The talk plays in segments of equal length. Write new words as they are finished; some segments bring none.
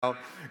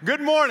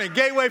Good morning,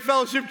 Gateway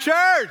Fellowship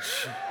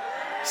Church.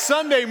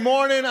 Sunday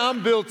morning,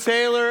 I'm Bill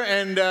Taylor,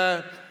 and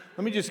let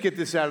me just get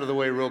this out of the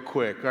way real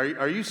quick.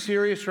 Are you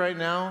serious right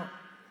now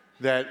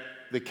that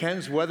the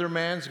Ken's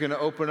Weatherman's going to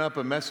open up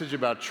a message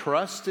about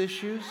trust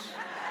issues?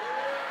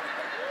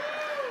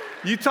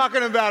 You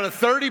talking about a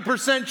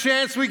 30%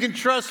 chance we can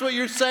trust what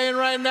you're saying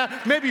right now?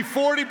 Maybe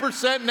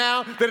 40%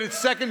 now that it's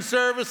second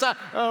service? I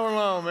don't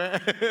know,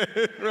 man.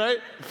 Right?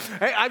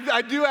 Hey,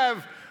 I do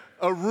have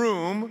a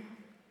room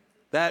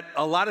that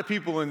a lot of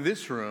people in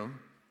this room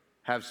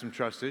have some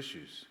trust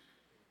issues.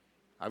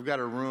 I've got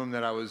a room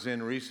that I was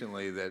in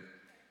recently that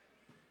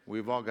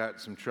we've all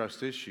got some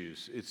trust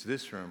issues. It's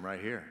this room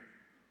right here.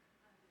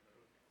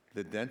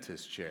 The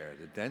dentist chair,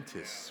 the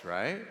dentist,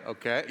 right?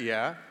 Okay,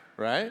 yeah,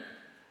 right?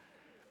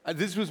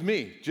 This was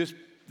me just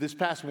this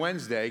past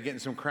Wednesday getting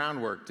some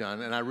crown work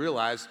done, and I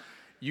realized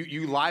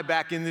you lie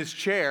back in this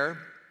chair,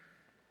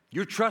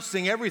 you're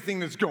trusting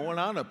everything that's going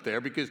on up there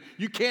because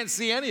you can't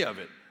see any of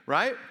it,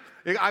 right?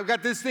 I've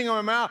got this thing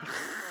on my mouth,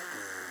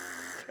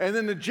 and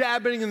then the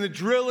jabbing and the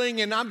drilling,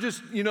 and I'm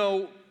just,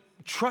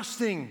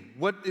 trusting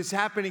what is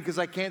happening because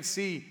I can't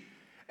see.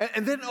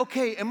 And then,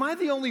 okay, am I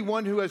the only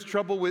one who has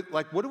trouble with,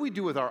 what do we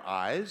do with our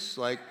eyes?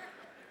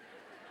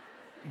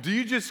 Do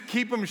you just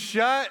keep them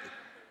shut?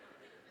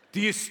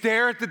 Do you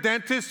stare at the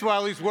dentist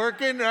while he's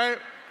working, right?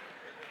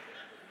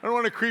 I don't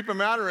want to creep him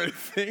out or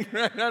anything,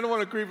 right? I don't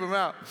want to creep him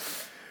out.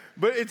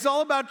 But it's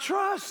all about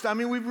trust. I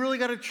mean, we've really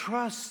got to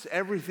trust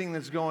everything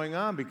that's going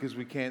on because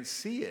we can't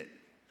see it,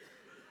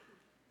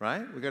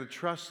 right? We've got to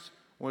trust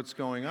what's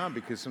going on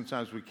because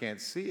sometimes we can't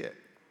see it.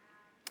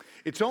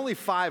 It's only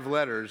 5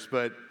 letters,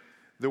 but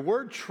the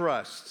word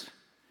trust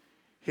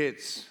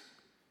hits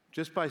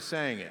just by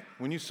saying it.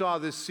 When you saw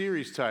this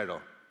series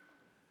title,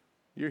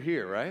 you're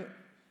here, right?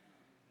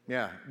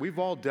 Yeah, we've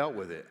all dealt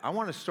with it. I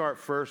want to start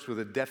first with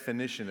a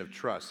definition of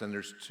trust, and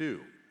there's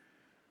 2.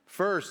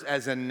 First,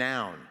 as a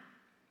noun.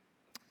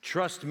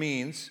 Trust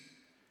means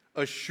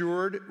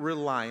assured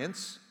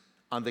reliance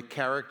on the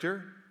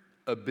character,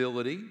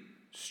 ability,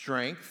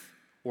 strength,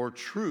 or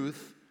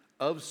truth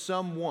of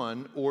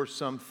someone or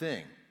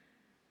something.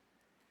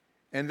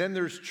 And then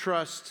there's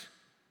trust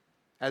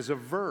as a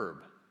verb.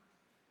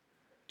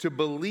 To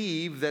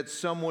believe that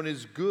someone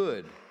is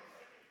good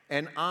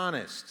and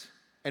honest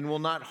and will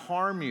not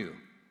harm you.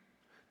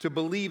 To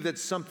believe that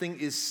something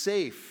is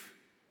safe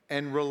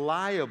and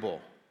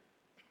reliable.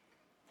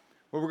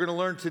 What we're going to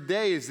learn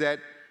today is that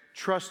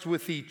trust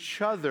with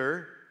each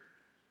other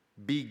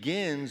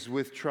begins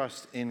with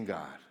trust in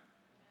God.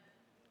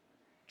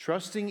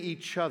 Trusting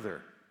each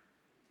other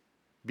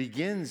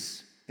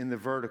begins in the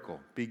vertical,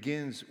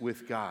 begins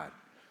with God.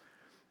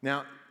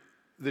 Now,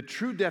 the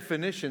true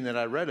definition that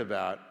I read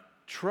about,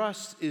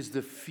 trust is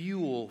the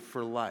fuel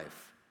for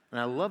life. And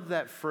I love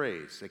that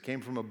phrase. It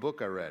came from a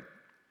book I read.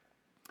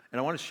 And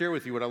I want to share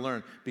with you what I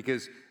learned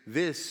because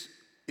this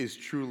is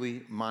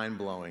truly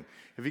mind-blowing.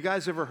 Have you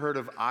guys ever heard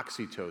of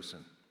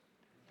oxytocin?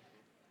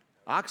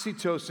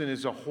 Oxytocin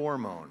is a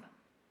hormone.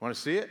 Want to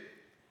see it?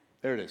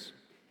 There it is.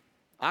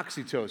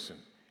 Oxytocin.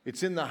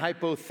 It's in the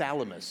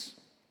hypothalamus,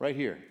 right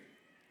here,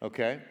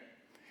 okay?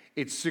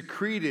 It's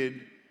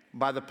secreted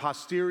by the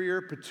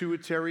posterior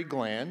pituitary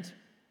gland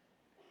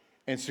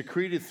and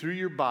secreted through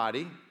your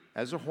body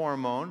as a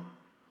hormone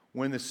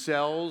when the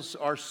cells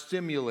are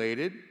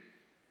stimulated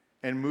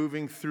and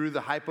moving through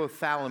the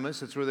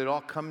hypothalamus. That's where it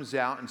all comes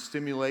out and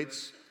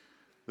stimulates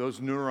those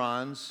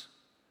neurons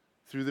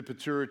through the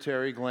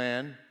pituitary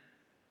gland,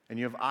 and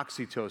you have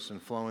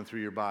oxytocin flowing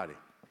through your body.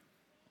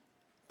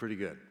 Pretty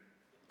good.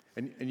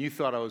 And you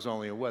thought I was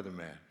only a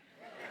weatherman.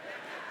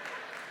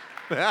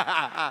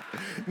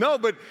 No,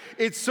 but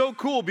it's so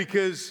cool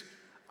because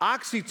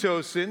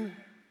oxytocin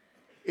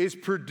is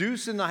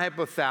produced in the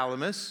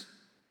hypothalamus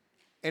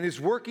and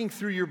is working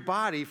through your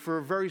body for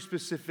a very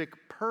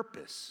specific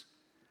purpose.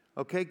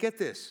 Okay, get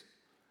this.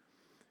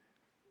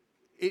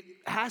 It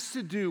has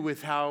to do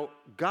with how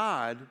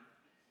God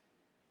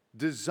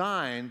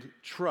designed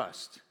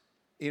trust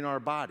in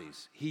our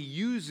bodies. He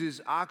uses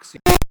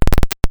oxytocin.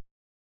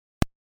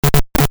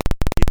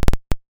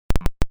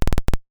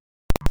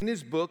 In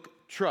his book,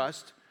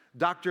 Trust,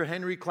 Dr.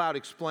 Henry Cloud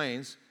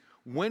explains,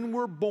 when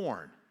we're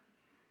born,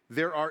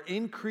 there are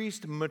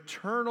increased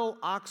maternal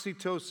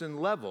oxytocin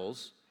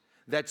levels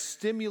that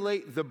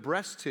stimulate the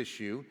breast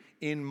tissue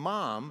in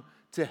mom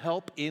to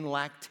help in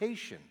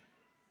lactation.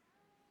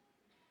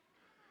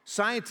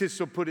 Scientists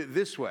will put it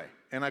this way,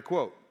 and I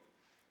quote,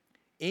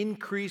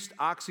 increased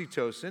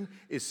oxytocin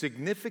is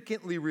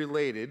significantly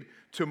related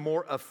to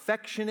more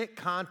affectionate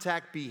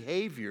contact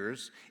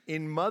behaviors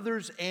in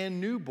mothers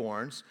and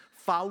newborns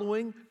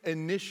following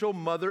initial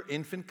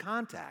mother-infant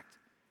contact.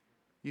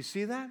 You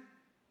see that?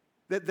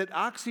 That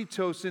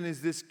oxytocin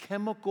is this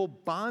chemical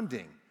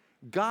bonding.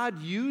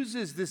 God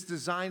uses this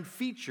design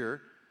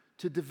feature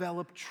to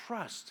develop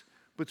trust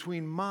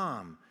between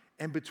mom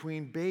and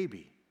between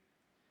baby.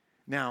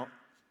 Now,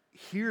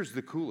 here's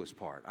the coolest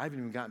part. I haven't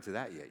even gotten to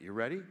that yet. You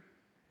ready?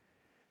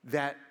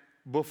 That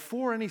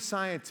before any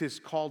scientists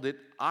called it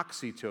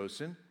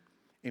oxytocin,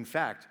 in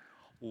fact,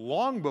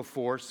 long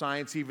before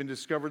science even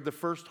discovered the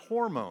first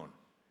hormone,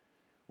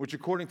 which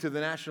according to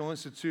the National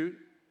Institute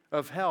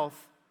of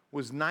Health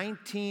was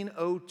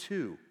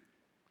 1902.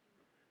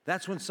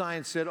 That's when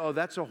science said, oh,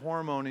 that's a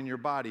hormone in your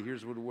body.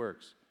 Here's what it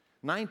works.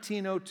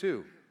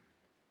 1902.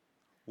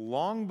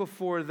 Long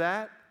before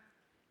that,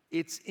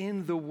 it's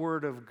in the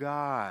Word of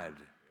God.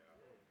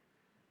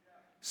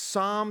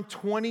 Psalm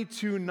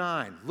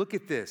 22:9. Look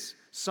at this.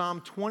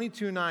 Psalm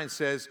 22:9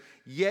 says,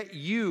 "Yet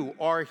you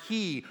are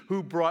he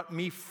who brought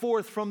me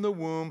forth from the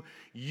womb.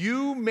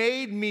 You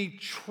made me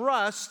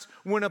trust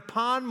when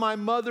upon my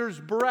mother's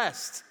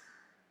breast."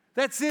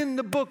 That's in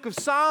the book of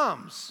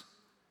Psalms.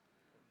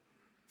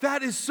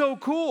 That is so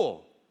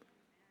cool.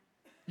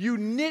 You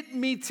knit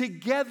me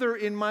together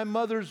in my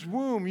mother's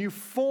womb. You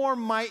form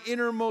my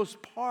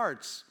innermost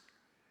parts.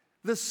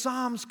 The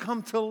Psalms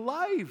come to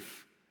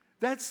life.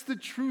 That's the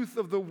truth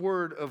of the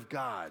Word of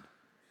God.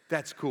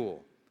 That's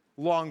cool.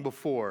 Long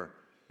before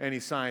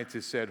any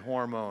scientist said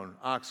hormone,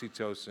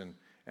 oxytocin,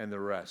 and the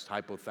rest,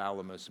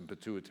 hypothalamus and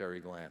pituitary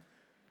gland.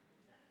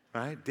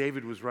 Right?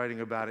 David was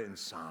writing about it in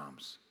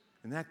Psalms.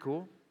 Isn't that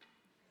cool?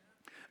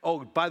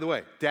 Oh, by the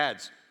way,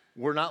 dads,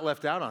 we're not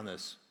left out on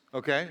this,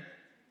 okay?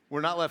 We're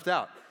not left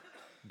out.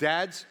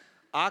 Dads,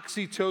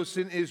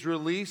 oxytocin is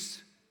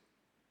released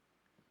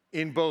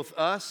in both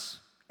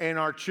us and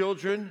our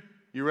children.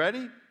 You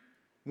ready?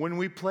 When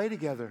we play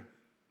together.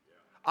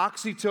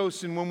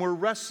 Oxytocin when we're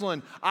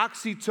wrestling.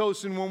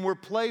 Oxytocin when we're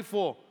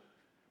playful.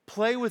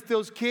 Play with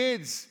those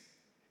kids.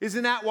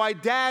 Isn't that why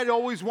dad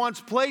always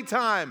wants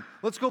playtime?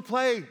 Let's go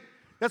play.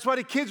 That's why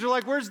the kids are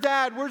like, where's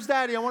dad? Where's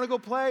daddy? I want to go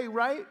play,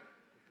 right?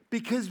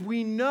 Because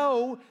we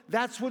know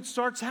that's what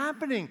starts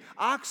happening.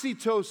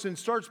 Oxytocin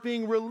starts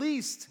being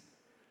released.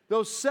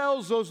 Those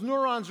cells, those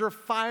neurons are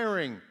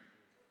firing.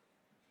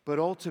 But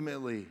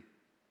ultimately,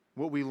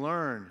 what we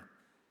learn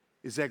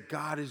is that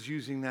God is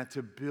using that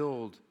to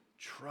build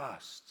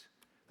trust.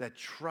 That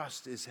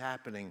trust is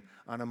happening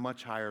on a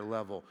much higher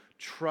level.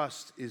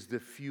 Trust is the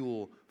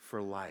fuel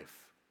for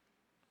life.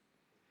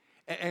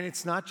 And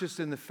it's not just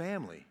in the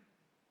family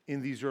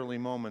in these early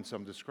moments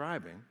I'm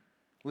describing.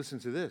 Listen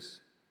to this.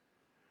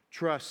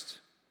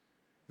 Trust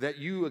that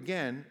you,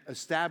 again,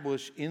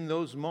 establish in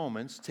those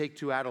moments, take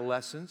to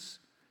adolescence,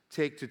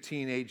 take to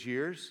teenage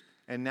years,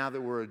 and now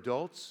that we're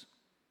adults,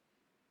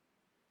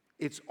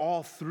 it's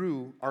all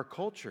through our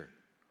culture.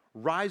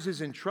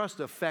 Rises in trust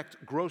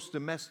affect gross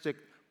domestic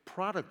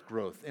product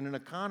growth in an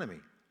economy.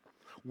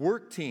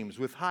 Work teams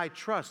with high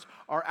trust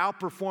are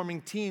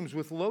outperforming teams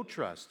with low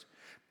trust.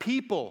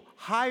 People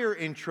higher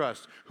in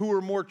trust who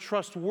are more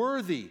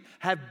trustworthy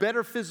have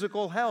better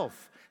physical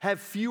health, have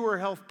fewer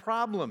health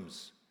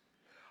problems.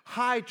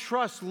 High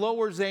trust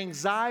lowers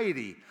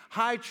anxiety.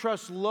 High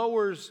trust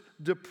lowers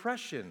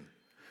depression.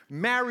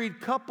 Married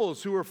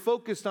couples who are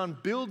focused on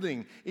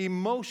building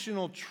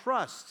emotional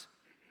trust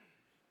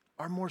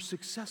are more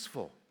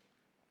successful.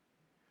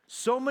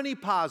 So many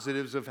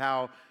positives of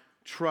how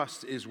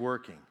trust is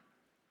working.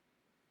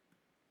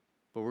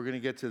 But we're going to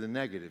get to the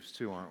negatives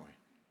too, aren't we?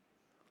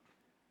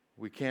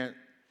 We can't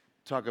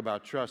talk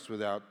about trust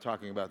without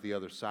talking about the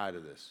other side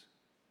of this,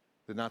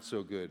 the not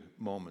so good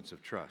moments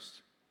of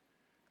trust.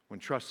 When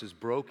trust is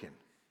broken,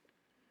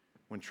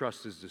 when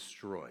trust is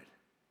destroyed.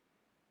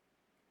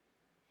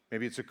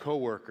 Maybe it's a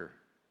coworker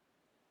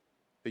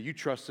that you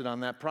trusted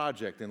on that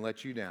project and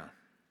let you down.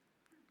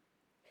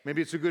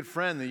 Maybe it's a good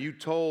friend that you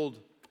told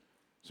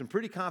some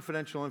pretty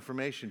confidential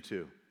information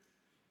to,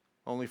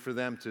 only for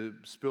them to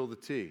spill the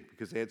tea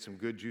because they had some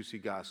good, juicy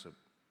gossip.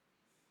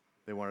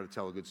 They wanted to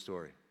tell a good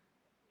story.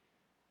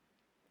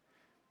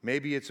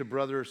 Maybe it's a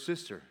brother or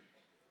sister,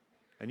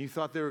 and you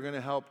thought they were going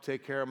to help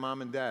take care of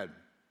mom and dad.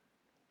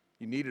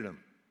 You needed them,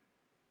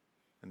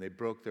 and they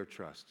broke their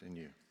trust in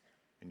you.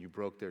 And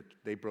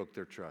they broke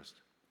their trust.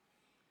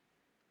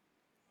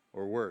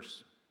 Or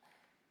worse,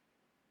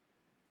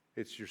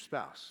 it's your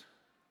spouse.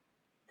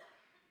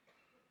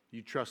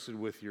 You trusted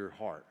with your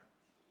heart,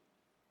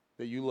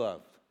 that you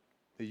loved,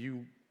 that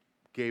you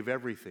gave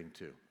everything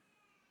to,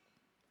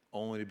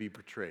 only to be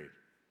betrayed,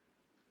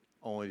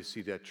 only to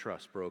see that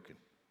trust broken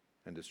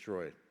and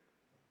destroyed.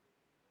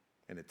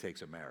 And it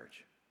takes a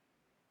marriage.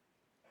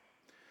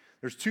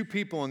 There's two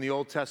people in the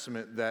Old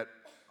Testament that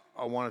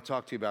I want to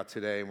talk to you about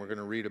today, and we're going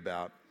to read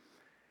about,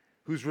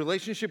 whose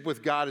relationship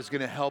with God is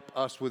going to help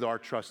us with our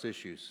trust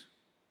issues.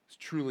 This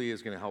truly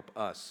is going to help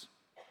us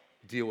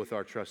deal with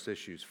our trust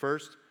issues.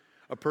 First,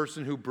 a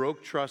person who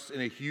broke trust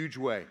in a huge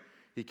way.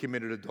 He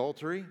committed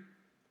adultery.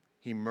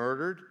 He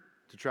murdered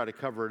to try to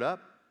cover it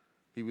up.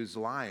 He was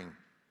lying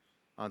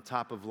on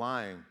top of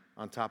lying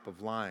on top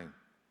of lying.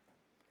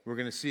 We're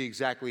going to see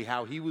exactly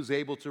how he was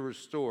able to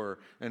restore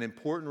an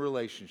important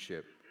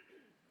relationship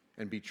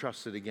and be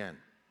trusted again.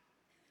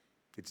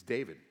 It's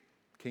David,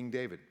 King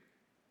David.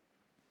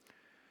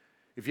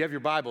 If you have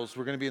your Bibles,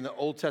 we're going to be in the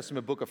Old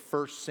Testament book of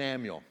 1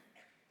 Samuel.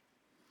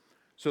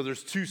 So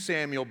there's 2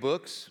 Samuel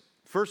books.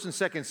 1 and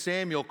 2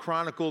 Samuel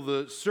chronicle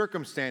the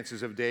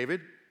circumstances of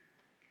David.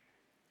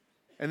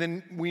 And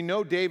then we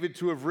know David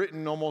to have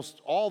written almost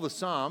all the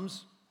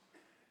Psalms.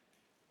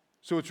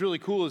 So what's really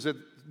cool is that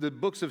the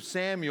books of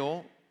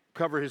Samuel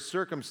cover his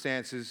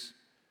circumstances,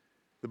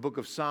 the book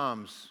of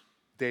Psalms,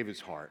 David's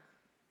heart.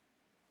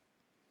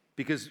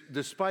 Because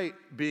despite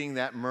being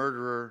that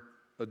murderer,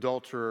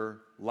 adulterer,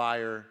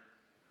 liar,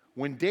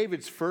 when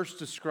David's first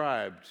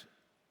described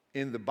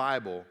in the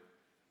Bible,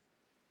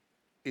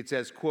 it's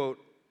as, quote,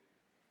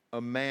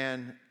 a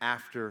man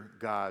after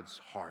God's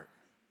heart.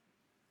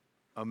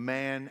 A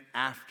man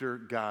after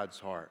God's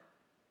heart.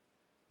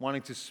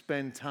 Wanting to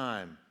spend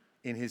time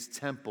in his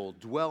temple,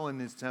 dwell in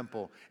his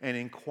temple, and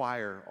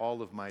inquire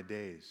all of my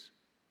days.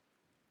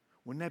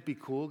 Wouldn't that be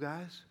cool,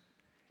 guys?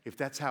 If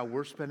that's how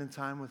we're spending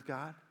time with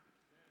God,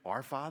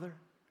 our Father?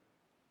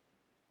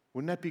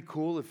 Wouldn't that be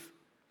cool if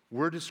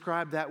we're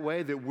described that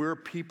way, that we're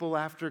people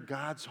after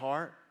God's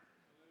heart?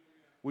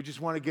 We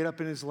just want to get up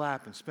in his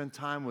lap and spend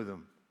time with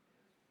him.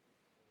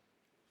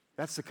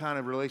 That's the kind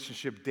of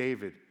relationship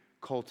David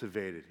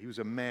cultivated. He was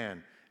a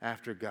man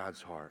after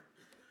God's heart.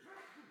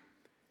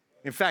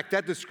 In fact,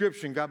 that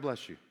description, God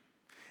bless you,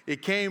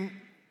 it came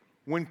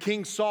when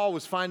King Saul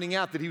was finding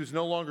out that he was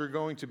no longer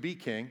going to be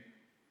king.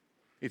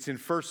 It's in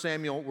 1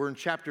 Samuel, we're in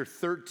chapter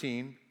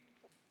 13,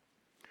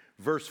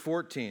 verse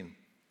 14.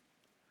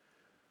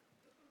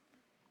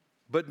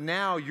 But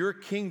now your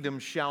kingdom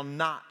shall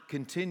not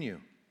continue.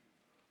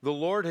 The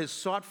Lord has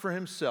sought for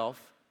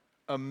himself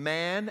a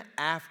man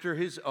after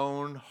his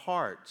own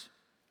heart.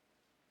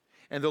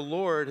 And the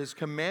Lord has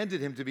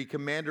commanded him to be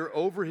commander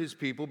over his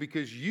people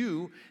because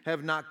you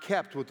have not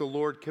kept what the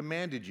Lord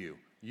commanded you.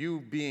 You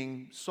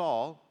being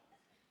Saul,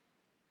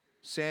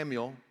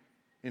 Samuel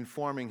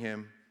informing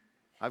him,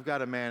 I've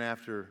got a man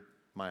after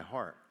my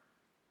heart.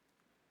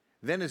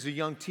 Then as a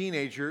young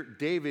teenager,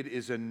 David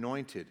is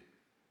anointed.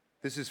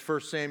 This is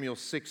 1 Samuel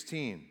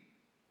 16.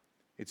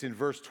 It's in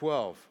verse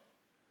 12.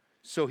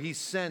 So he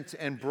sent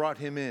and brought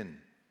him in.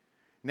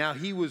 Now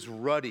he was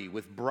ruddy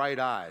with bright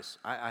eyes.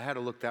 I had to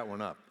look that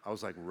one up. I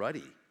was like,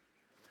 ruddy?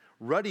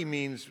 Ruddy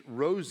means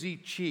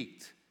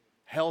rosy-cheeked,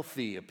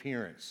 healthy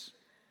appearance.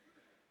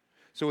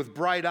 So with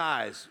bright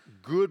eyes,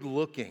 good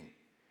looking.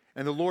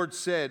 And the Lord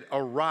said,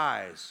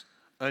 arise,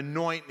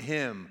 anoint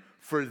him,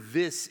 for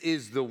this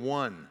is the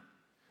one.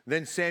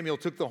 Then Samuel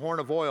took the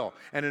horn of oil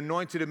and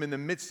anointed him in the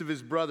midst of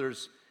his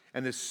brothers,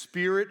 and the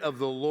Spirit of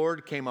the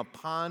Lord came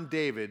upon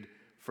David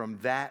from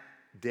that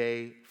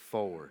day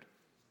forward.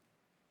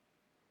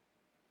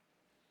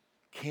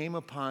 Came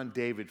upon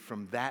David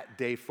from that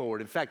day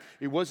forward. In fact,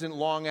 it wasn't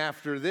long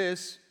after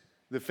this,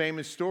 the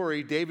famous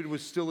story, David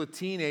was still a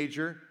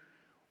teenager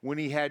when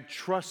he had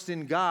trust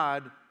in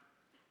God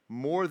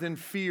more than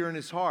fear in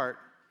his heart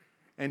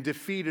and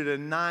defeated a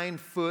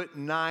 9-foot,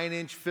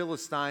 9-inch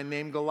Philistine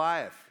named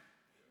Goliath.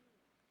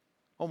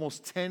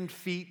 Almost 10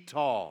 feet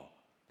tall,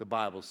 the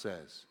Bible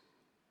says.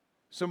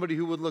 Somebody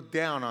who would look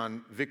down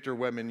on Victor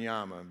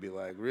Wembanyama and be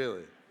like,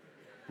 really?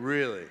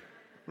 Really?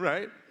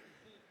 Right?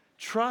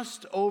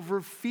 Trust over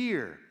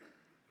fear.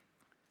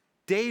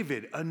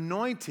 David,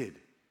 anointed,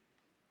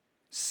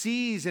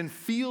 sees and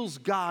feels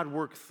God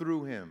work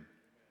through him.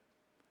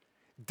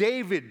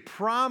 David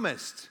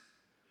promised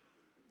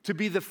to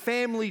be the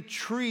family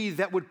tree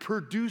that would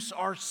produce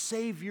our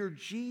Savior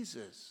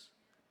Jesus.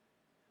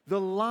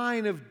 The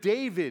line of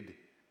David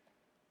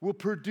will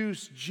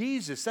produce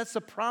Jesus. That's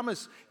the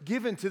promise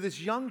given to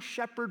this young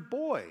shepherd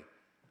boy.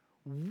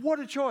 What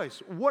a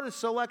choice. What a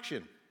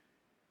selection.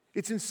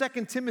 It's in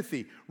 2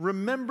 Timothy.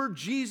 Remember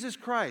Jesus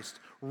Christ,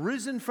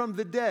 risen from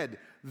the dead,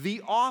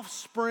 the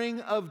offspring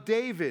of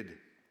David.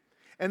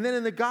 And then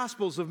in the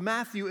Gospels of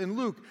Matthew and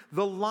Luke,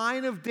 the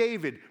line of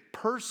David,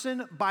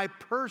 person by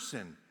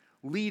person,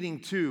 leading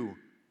to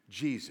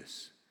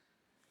Jesus.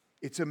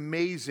 It's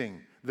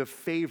amazing the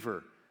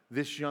favor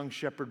this young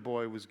shepherd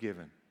boy was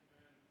given.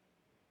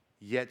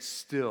 Yet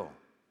still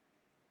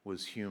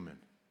was human.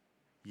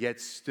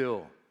 Yet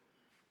still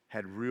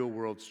had real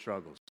world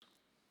struggles.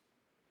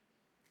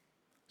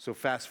 So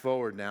fast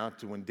forward now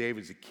to when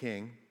David's a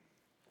king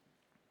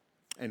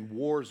and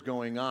war's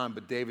going on,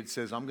 but David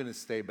says, I'm going to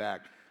stay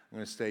back. I'm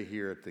going to stay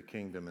here at the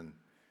kingdom. And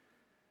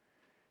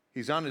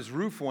he's on his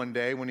roof one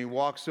day when he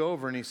walks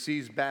over and he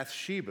sees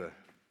Bathsheba.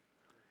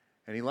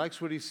 And he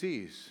likes what he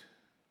sees.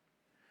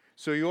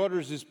 So he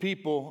orders his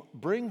people,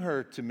 bring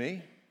her to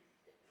me.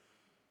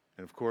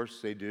 And of course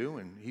they do,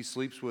 and he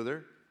sleeps with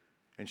her,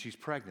 and she's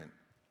pregnant.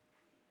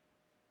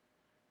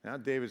 Now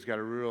David's got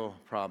a real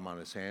problem on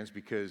his hands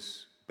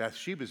because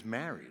Bathsheba's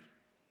married.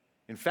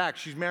 In fact,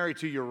 she's married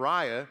to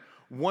Uriah,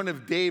 one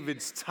of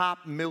David's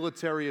top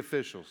military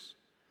officials,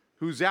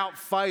 who's out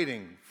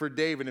fighting for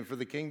David and for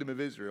the kingdom of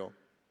Israel.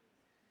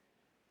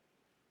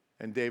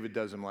 And David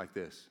does him like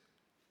this.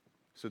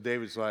 So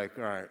David's like,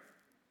 all right,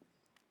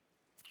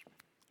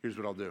 here's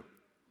what I'll do.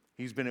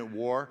 He's been at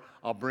war.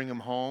 I'll bring him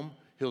home.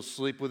 He'll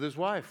sleep with his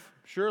wife,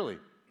 surely.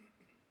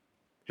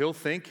 He'll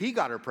think he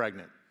got her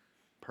pregnant.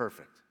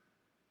 Perfect.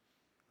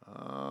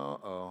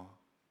 Uh-oh.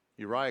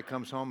 Uriah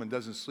comes home and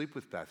doesn't sleep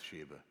with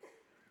Bathsheba.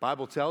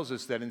 Bible tells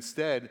us that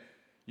instead,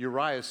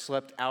 Uriah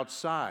slept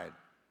outside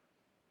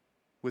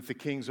with the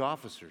king's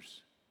officers.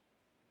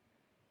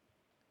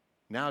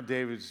 Now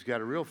David's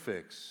got a real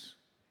fix.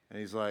 And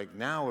he's like,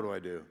 now what do I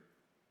do?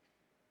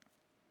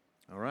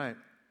 All right.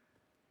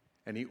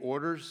 And he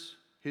orders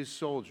his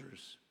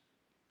soldiers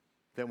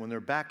that when they're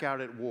back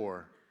out at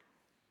war,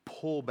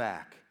 pull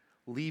back,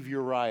 leave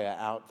Uriah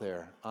out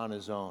there on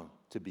his own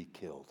to be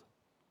killed.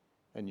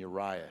 And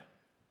Uriah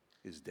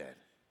is dead.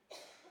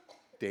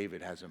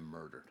 David has him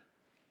murdered.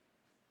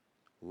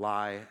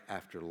 Lie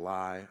after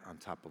lie on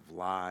top of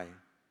lie.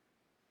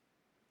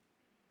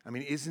 I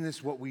mean, isn't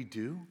this what we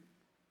do,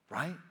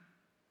 right?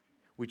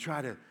 We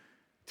try to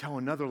tell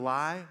another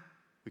lie,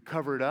 we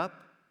cover it up.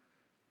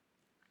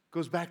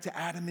 Goes back to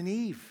Adam and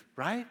Eve,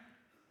 right?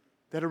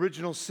 That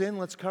original sin,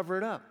 let's cover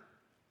it up.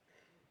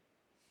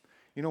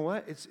 You know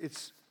what?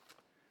 It's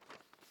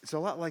a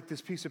lot like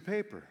this piece of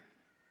paper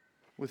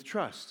with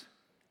trust.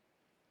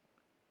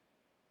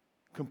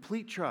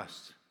 Complete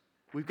trust.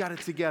 We've got it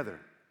together.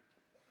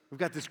 We've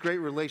got this great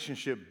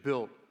relationship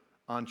built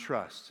on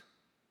trust.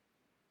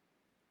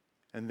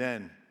 And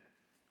then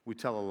we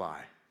tell a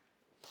lie.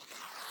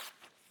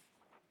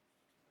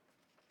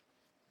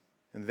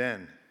 And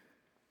then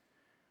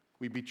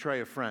we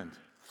betray a friend.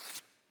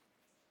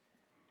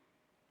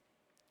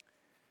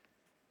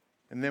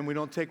 And then we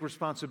don't take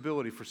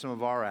responsibility for some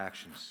of our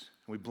actions.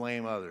 We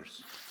blame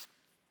others.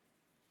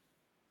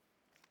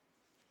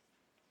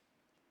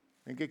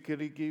 And it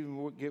could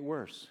even get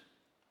worse.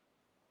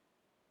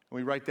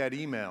 We write that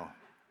email.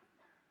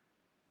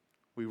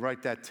 We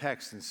write that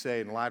text and say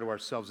and lie to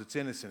ourselves, it's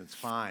innocent, it's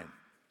fine,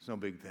 it's no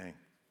big thing.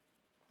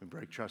 We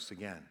break trust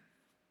again.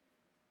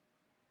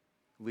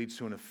 It leads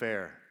to an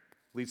affair,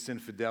 leads to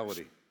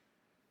infidelity.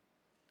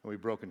 And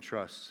we've broken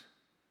trust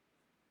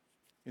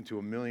into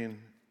a million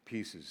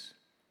pieces.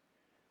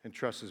 And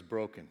trust is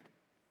broken,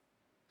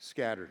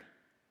 scattered.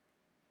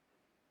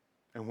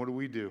 And what do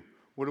we do?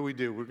 What do we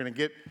do? We're going to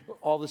get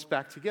all this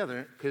back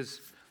together because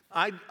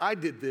I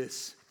did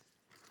this.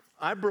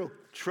 I broke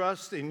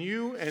trust in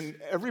you and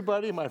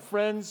everybody, my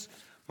friends,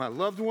 my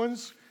loved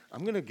ones.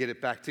 I'm going to get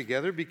it back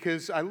together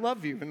because I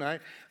love you and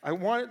I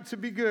want it to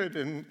be good.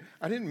 And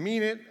I didn't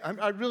mean it.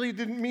 I really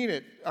didn't mean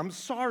it. I'm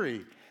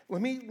sorry.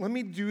 Let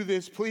me do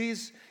this,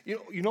 please.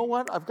 You know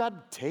what? I've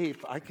got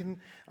tape. I can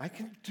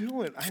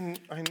do it.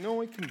 I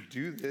know I can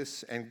do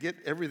this and get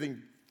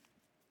everything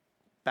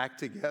back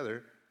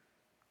together.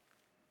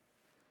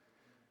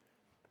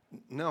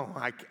 No,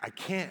 I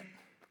can't.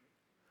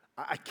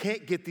 I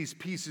can't get these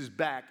pieces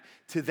back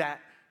to that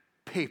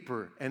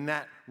paper and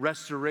that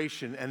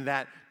restoration and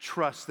that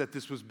trust that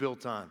this was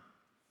built on.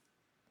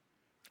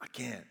 I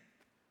can't.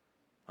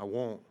 I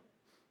won't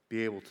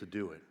be able to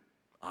do it.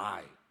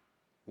 I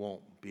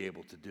won't be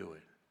able to do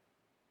it.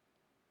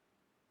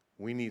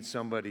 We need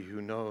somebody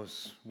who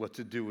knows what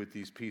to do with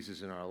these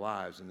pieces in our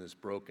lives and this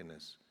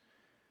brokenness.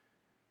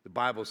 The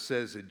Bible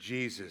says that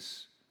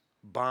Jesus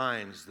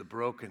binds the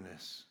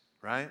brokenness,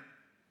 right?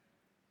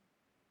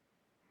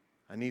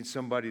 I need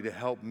somebody to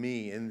help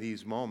me in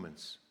these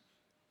moments.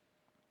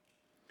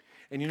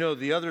 And you know,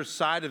 the other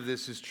side of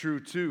this is true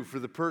too. For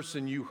the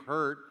person you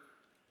hurt,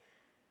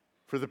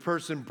 for the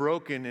person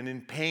broken and in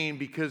pain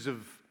because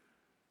of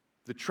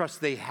the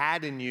trust they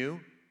had in you,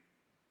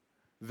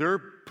 they're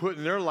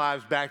putting their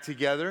lives back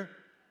together.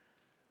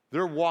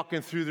 They're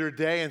walking through their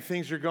day and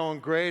things are going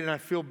great and I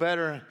feel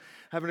better,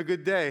 having a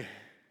good day.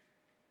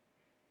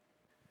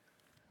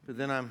 But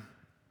then I'm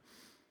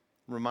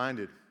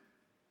reminded,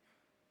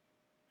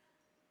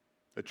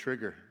 a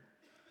trigger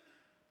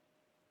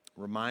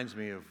reminds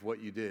me of what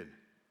you did,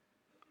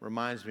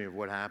 reminds me of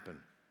what happened,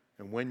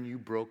 and when you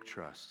broke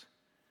trust.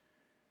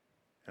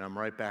 And I'm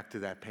right back to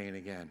that pain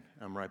again.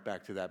 I'm right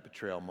back to that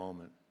betrayal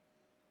moment.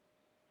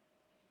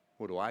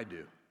 What do I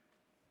do?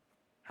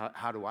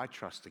 How do I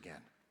trust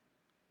again?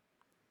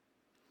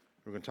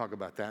 We're going to talk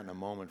about that in a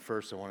moment.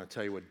 First, I want to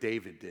tell you what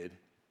David did.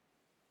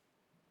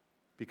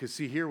 Because,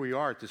 see, here we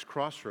are at this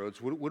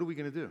crossroads. What are we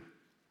going to do?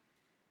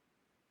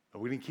 Are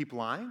we going to keep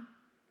lying?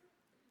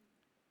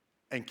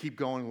 And keep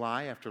going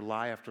lie after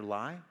lie after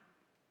lie?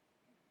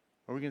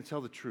 Or are we going to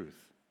tell the truth?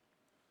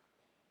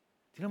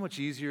 Do you know how much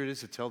easier it is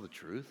to tell the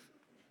truth?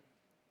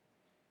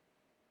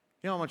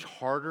 You know how much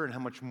harder and how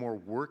much more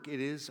work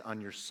it is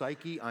on your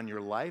psyche, on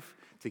your life,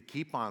 to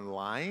keep on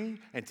lying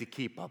and to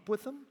keep up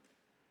with them?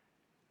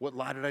 What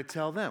lie did I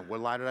tell them? What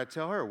lie did I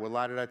tell her? What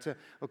lie did I tell?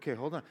 Okay,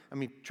 hold on. I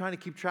mean, trying to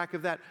keep track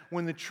of that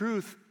when the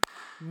truth,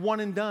 one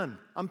and done.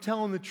 I'm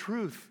telling the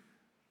truth.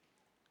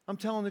 I'm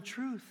telling the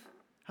truth.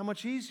 How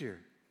much easier?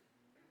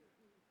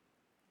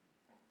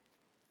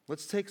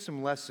 Let's take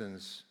some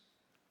lessons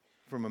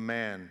from a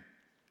man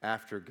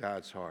after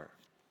God's heart.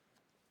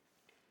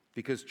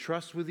 Because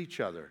trust with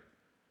each other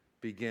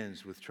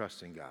begins with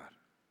trusting God.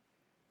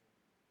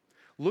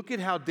 Look at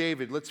how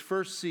David, let's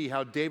first see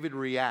how David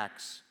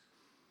reacts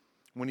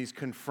when he's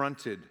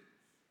confronted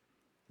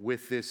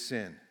with this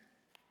sin.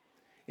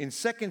 In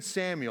 2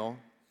 Samuel,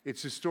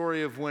 it's a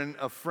story of when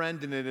a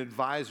friend and an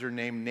advisor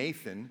named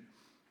Nathan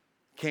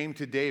came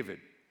to David.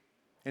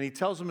 And he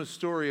tells him a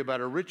story about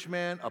a rich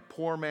man, a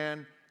poor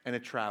man, and a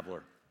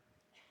traveler.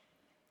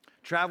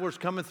 Traveler's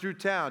coming through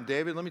town.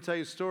 David, let me tell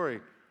you a story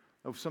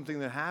of something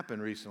that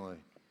happened recently.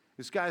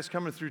 This guy's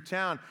coming through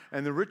town,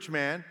 and the rich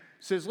man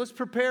says, let's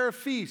prepare a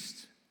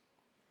feast.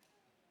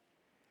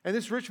 And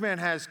this rich man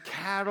has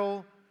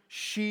cattle,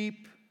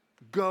 sheep,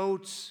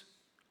 goats,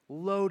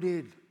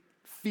 loaded,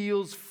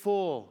 fields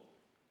full.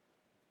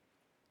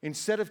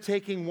 Instead of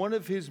taking one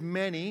of his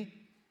many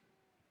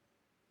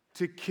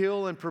to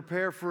kill and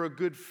prepare for a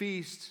good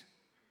feast,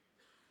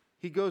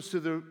 he goes to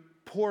the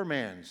poor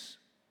man's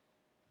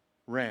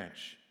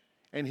ranch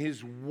and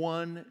his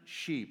one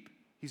sheep.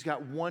 He's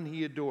got one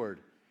he adored,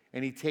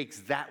 and he takes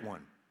that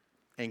one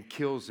and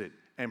kills it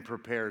and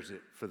prepares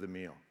it for the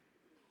meal.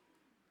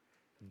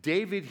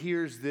 David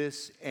hears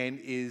this and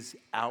is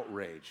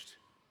outraged.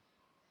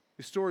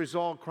 The story is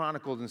all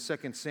chronicled in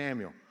 2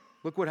 Samuel.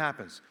 Look what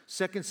happens.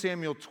 2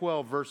 Samuel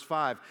 12, verse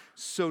 5.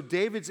 So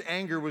David's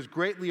anger was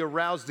greatly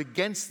aroused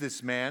against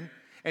this man,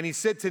 and he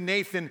said to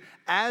Nathan,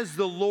 as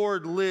the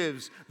Lord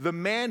lives, the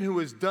man who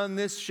has done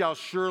this shall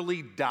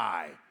surely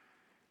die.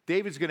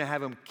 David's going to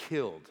have him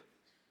killed.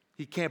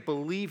 He can't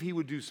believe he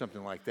would do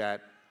something like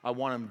that. I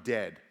want him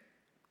dead.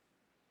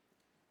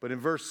 But in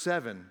verse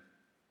 7,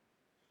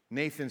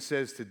 Nathan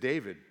says to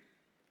David,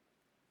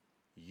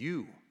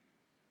 you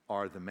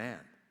are the man.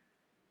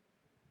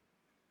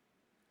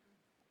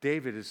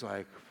 David is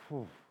like,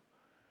 whew.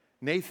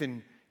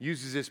 Nathan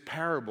uses this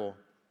parable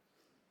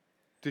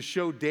to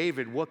show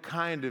David what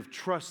kind of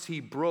trust he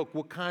broke,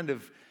 what kind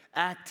of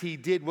act he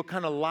did, what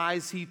kind of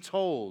lies he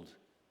told.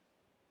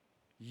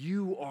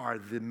 You are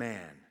the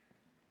man.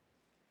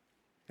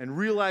 And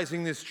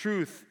realizing this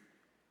truth,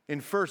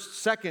 in 2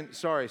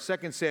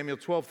 Samuel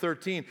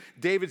 12:13,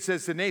 David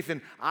says to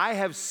Nathan, I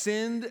have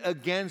sinned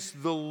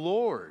against the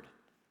Lord.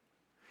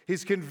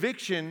 His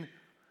conviction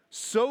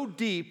so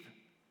deep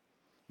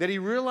that he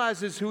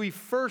realizes who he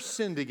first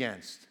sinned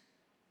against.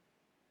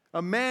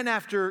 A man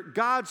after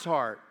God's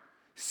heart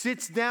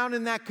sits down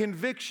in that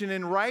conviction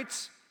and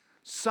writes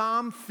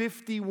Psalm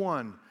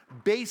 51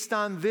 based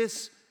on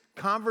this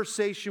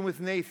conversation with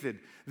Nathan,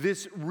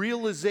 this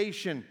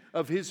realization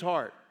of his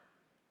heart.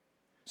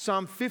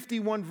 Psalm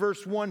 51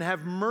 verse 1,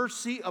 have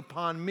mercy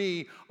upon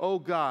me, O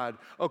God,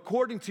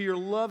 according to your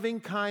loving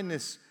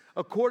kindness,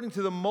 according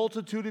to the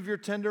multitude of your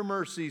tender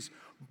mercies,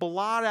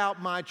 blot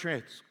out my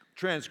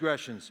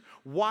transgressions.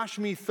 Wash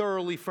me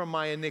thoroughly from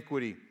my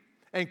iniquity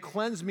and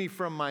cleanse me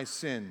from my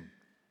sin.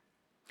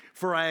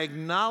 For I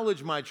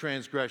acknowledge my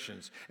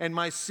transgressions, and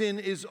my sin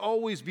is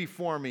always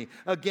before me.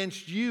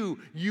 Against you,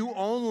 you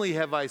only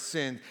have I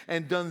sinned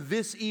and done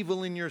this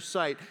evil in your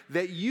sight,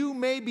 that you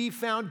may be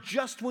found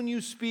just when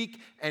you speak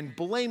and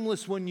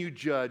blameless when you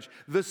judge.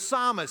 The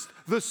psalmist,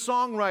 the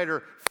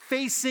songwriter,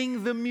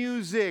 facing the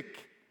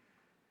music,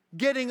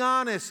 getting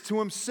honest to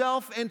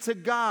himself and to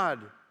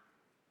God.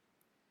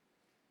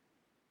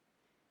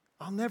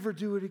 I'll never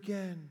do it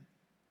again.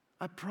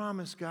 I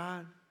promise,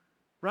 God.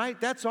 Right?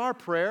 That's our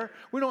prayer.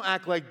 We don't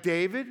act like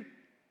David.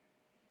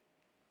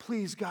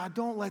 Please, God,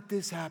 don't let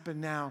this happen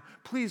now.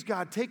 Please,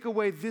 God, take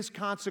away this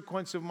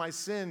consequence of my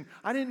sin.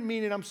 I didn't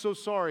mean it. I'm so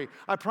sorry.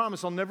 I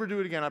promise I'll never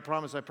do it again. I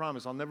promise.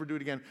 I'll never do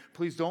it again.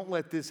 Please don't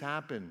let this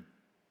happen.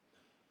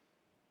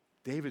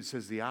 David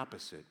says the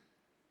opposite.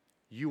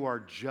 You are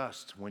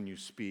just when you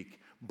speak,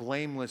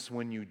 blameless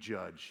when you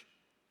judge.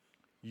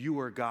 You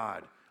are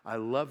God. I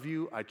love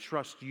you. I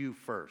trust you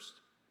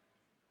first.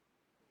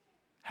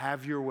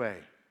 Have your way.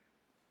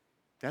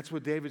 That's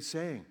what David's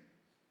saying.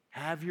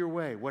 Have your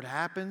way. What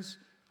happens?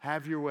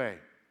 Have your way.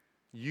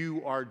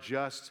 You are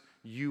just.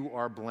 You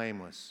are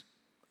blameless.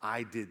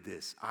 I did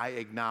this. I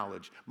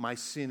acknowledge my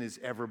sin is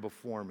ever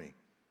before me.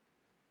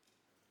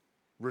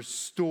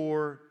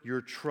 Restore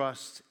your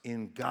trust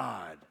in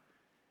God.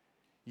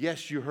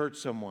 Yes, you hurt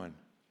someone.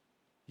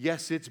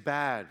 Yes, it's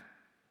bad.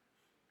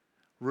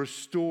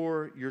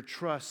 Restore your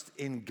trust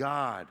in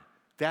God.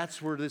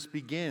 That's where this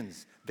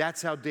begins.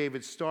 That's how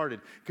David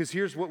started. Because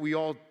here's what we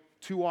all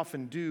too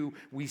often do.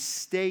 We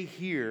stay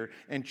here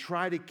and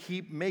try to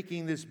keep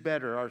making this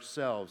better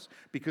ourselves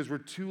because we're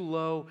too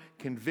low,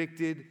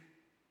 convicted.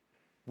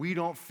 We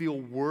don't feel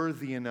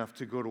worthy enough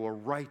to go to a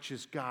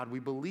righteous God. We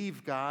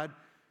believe God.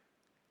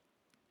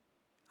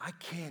 I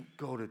can't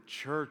go to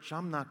church.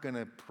 I'm not going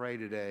to pray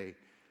today.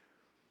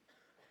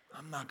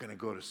 I'm not going to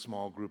go to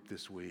small group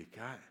this week.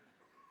 I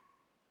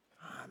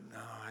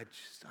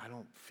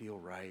don't feel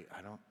right.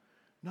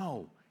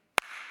 No.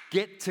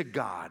 Get to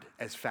God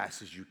as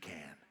fast as you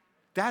can.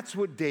 That's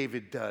what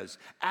David does.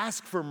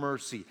 Ask for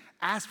mercy.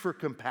 Ask for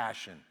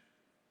compassion.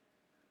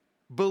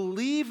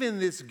 Believe in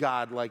this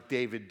God like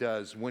David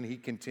does when he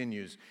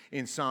continues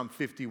in Psalm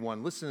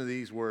 51. Listen to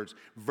these words.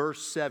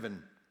 Verse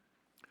 7.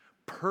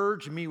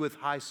 Purge me with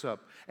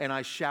hyssop, and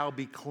I shall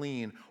be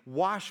clean.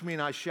 Wash me,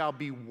 and I shall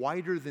be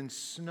whiter than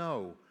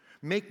snow.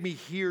 Make me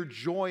hear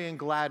joy and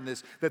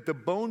gladness, that the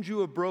bones you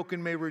have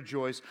broken may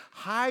rejoice.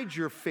 Hide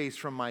your face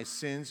from my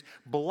sins.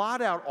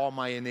 Blot out all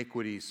my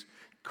iniquities.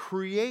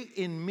 Create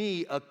in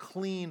me a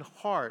clean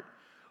heart,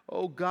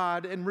 O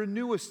God, and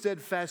renew a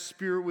steadfast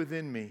spirit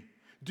within me.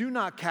 Do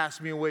not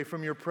cast me away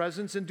from your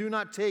presence, and do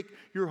not take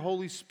your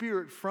Holy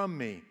Spirit from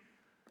me.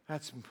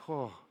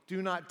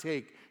 Do not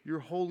take your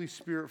Holy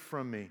Spirit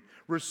from me.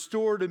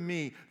 Restore to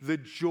me the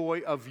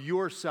joy of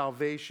your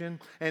salvation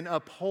and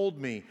uphold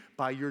me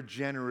by your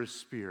generous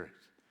Spirit.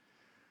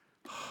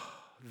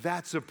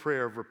 That's a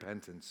prayer of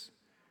repentance.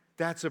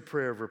 That's a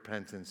prayer of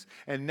repentance.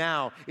 And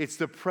now it's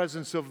the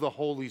presence of the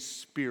Holy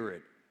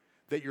Spirit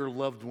that your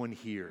loved one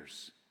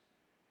hears.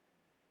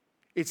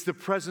 It's the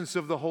presence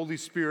of the Holy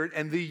Spirit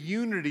and the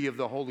unity of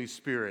the Holy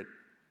Spirit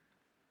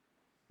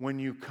when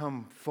you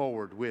come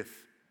forward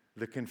with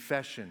the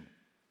confession,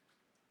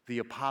 the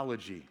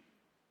apology,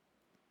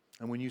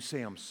 and when you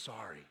say, I'm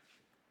sorry,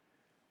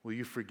 will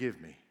you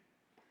forgive me?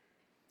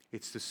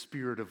 It's the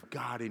Spirit of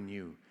God in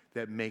you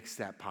that makes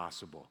that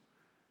possible.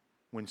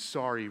 When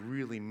sorry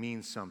really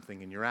means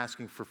something and you're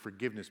asking for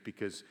forgiveness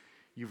because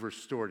you've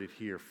restored it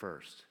here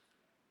first.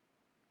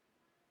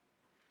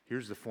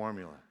 Here's the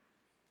formula.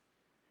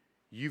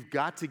 You've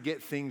got to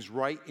get things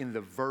right in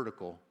the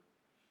vertical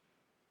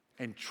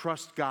and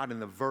trust God in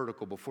the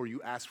vertical before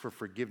you ask for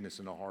forgiveness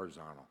in the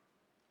horizontal.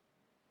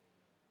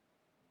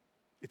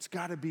 It's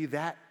got to be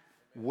that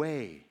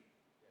way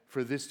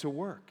for this to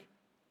work.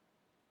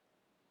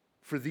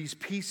 For these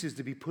pieces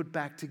to be put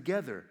back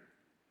together.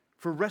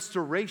 For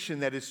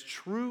restoration that is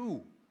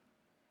true.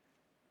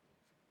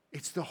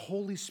 It's the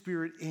Holy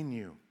Spirit in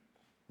you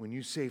when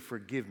you say,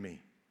 forgive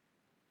me,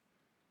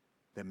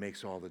 that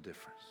makes all the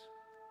difference.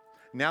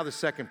 Now the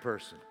second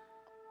person.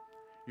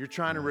 You're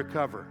trying to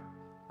recover,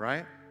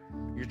 right?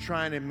 You're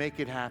trying to make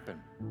it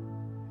happen.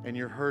 And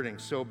you're hurting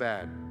so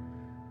bad.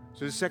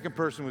 So the second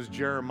person was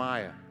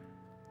Jeremiah.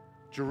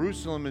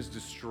 Jerusalem is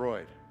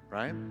destroyed,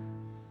 right?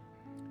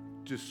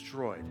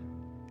 Destroyed.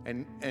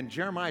 And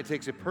Jeremiah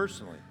takes it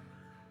personally.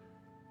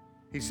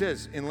 He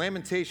says in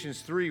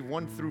Lamentations 3,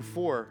 1 through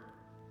 4,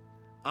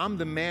 I'm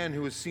the man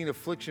who has seen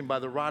affliction by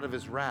the rod of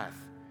his wrath.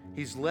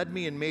 He's led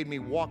me and made me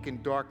walk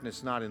in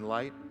darkness, not in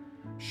light.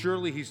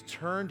 Surely he's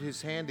turned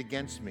his hand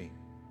against me,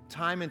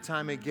 time and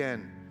time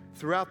again.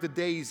 Throughout the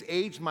day he's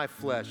aged my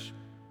flesh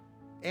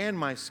and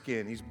my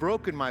skin. He's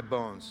broken my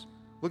bones.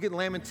 Look at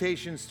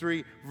Lamentations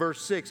 3,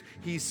 verse 6.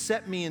 He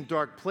set me in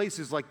dark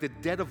places like the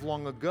dead of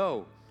long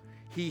ago.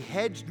 He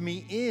hedged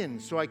me in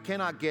so I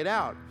cannot get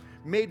out,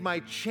 made my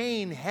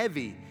chain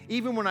heavy.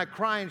 Even when I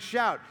cry and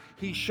shout,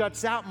 he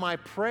shuts out my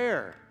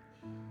prayer.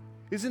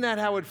 Isn't that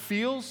how it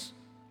feels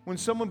when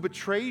someone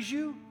betrays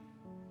you?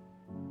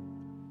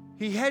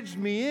 He hedged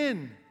me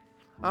in.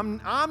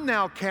 I'm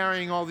now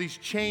carrying all these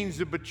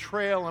chains of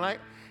betrayal, and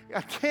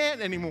I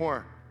can't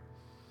anymore.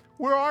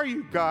 Where are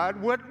you,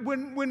 God?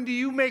 When do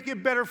you make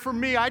it better for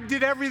me? I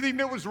did everything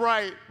that was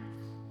right.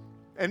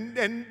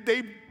 And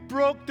they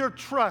broke their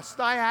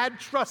trust. I had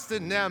trust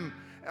in them.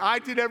 I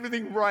did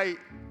everything right.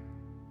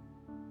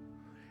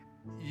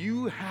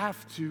 You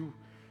have to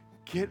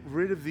get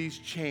rid of these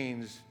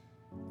chains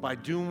by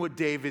doing what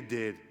David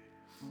did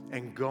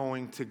and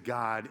going to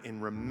God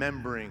and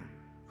remembering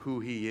who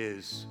he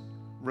is.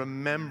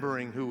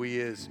 Remembering who he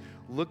is.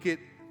 Look at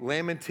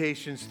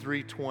Lamentations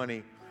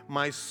 3:20.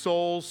 My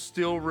soul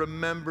still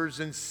remembers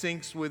and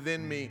sinks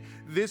within me.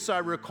 This I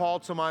recall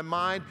to my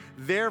mind,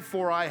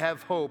 therefore I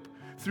have hope.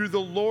 Through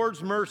the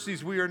Lord's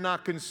mercies we are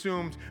not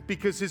consumed,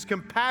 because his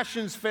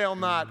compassions fail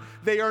not.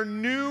 They are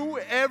new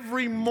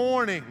every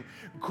morning.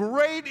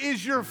 Great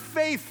is your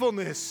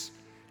faithfulness.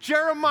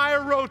 Jeremiah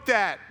wrote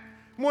that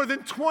more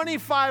than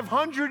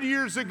 2,500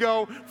 years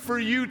ago for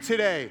you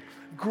today.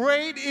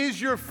 Great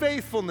is your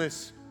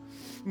faithfulness.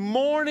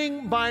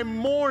 Morning by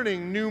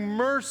morning, new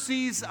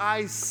mercies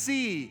I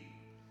see.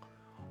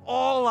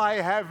 All I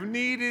have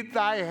needed,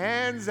 thy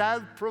hands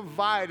have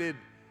provided.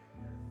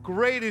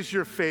 Great is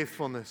your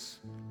faithfulness,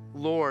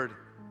 Lord,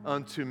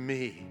 unto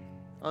me.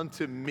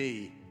 Unto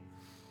me.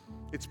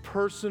 It's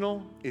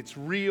personal, it's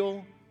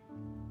real,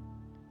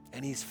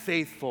 and he's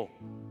faithful.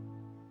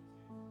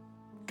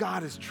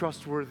 God is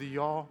trustworthy,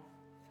 y'all.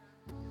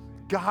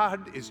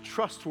 God is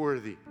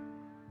trustworthy.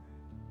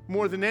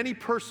 More than any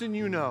person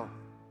you know,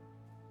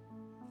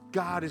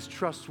 God is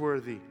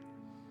trustworthy.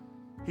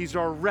 He's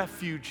our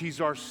refuge.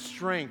 He's our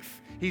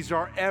strength. He's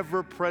our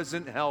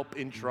ever-present help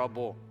in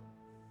trouble.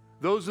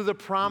 Those are the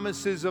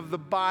promises of the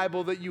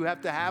Bible that you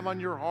have to have on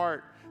your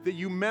heart, that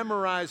you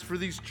memorize for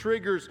these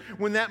triggers.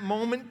 When that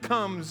moment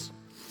comes,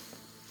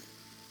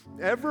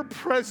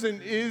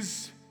 ever-present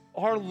is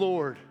our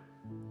Lord.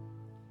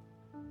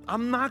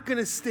 I'm not going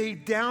to stay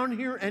down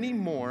here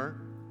anymore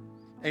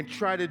and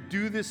try to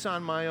do this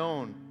on my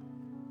own.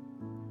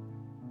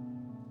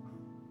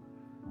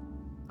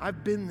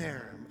 I've been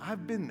there.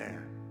 I've been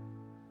there.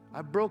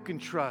 I've broken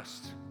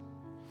trust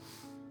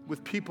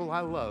with people I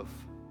love.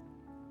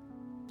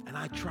 And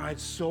I tried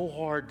so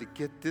hard to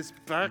get this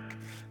back.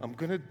 I'm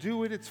going to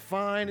do it. It's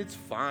fine. It's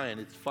fine.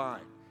 It's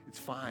fine. It's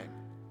fine.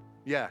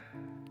 Yeah.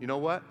 You know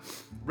what?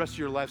 The rest of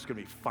your life's going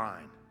to be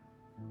fine.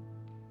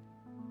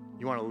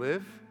 You want to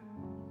live?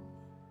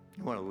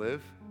 You want to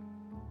live?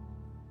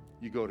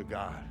 You go to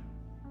God.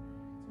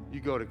 You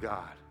go to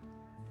God.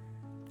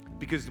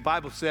 Because the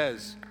Bible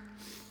says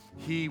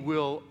he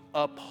will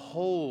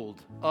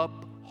uphold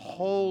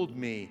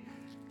me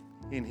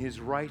in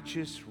his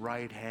righteous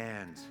right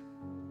hand.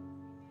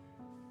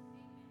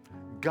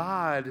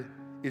 God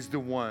is the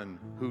one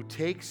who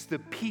takes the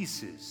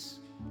pieces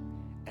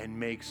and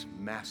makes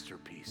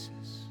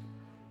masterpieces.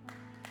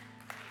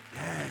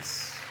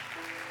 Yes.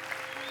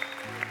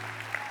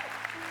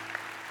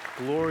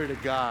 Glory to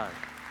God.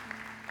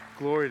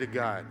 Glory to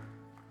God.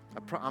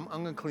 I'm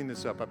going to clean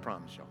this up, I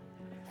promise y'all.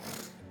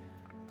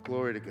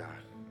 Glory to God.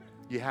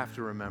 You have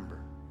to remember.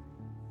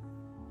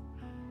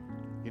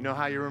 You know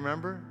how you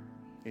remember?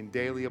 In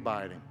daily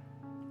abiding.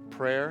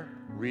 Prayer,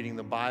 reading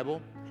the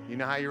Bible. You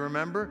know how you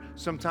remember?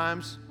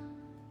 Sometimes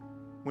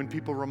when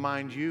people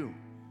remind you.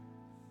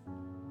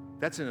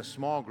 That's in a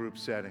small group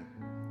setting.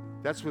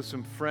 That's with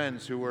some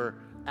friends who are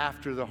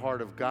after the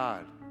heart of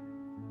God.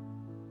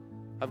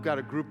 I've got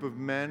a group of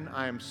men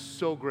I am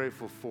so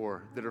grateful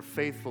for that are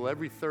faithful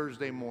every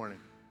Thursday morning.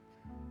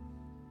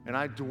 And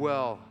I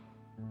dwell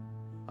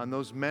on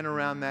those men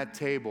around that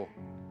table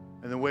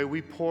and the way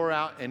we pour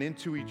out and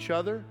into each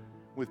other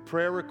with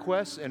prayer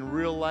requests and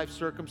real life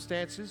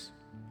circumstances.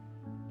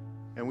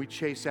 And we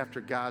chase after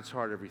God's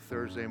heart every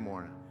Thursday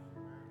morning.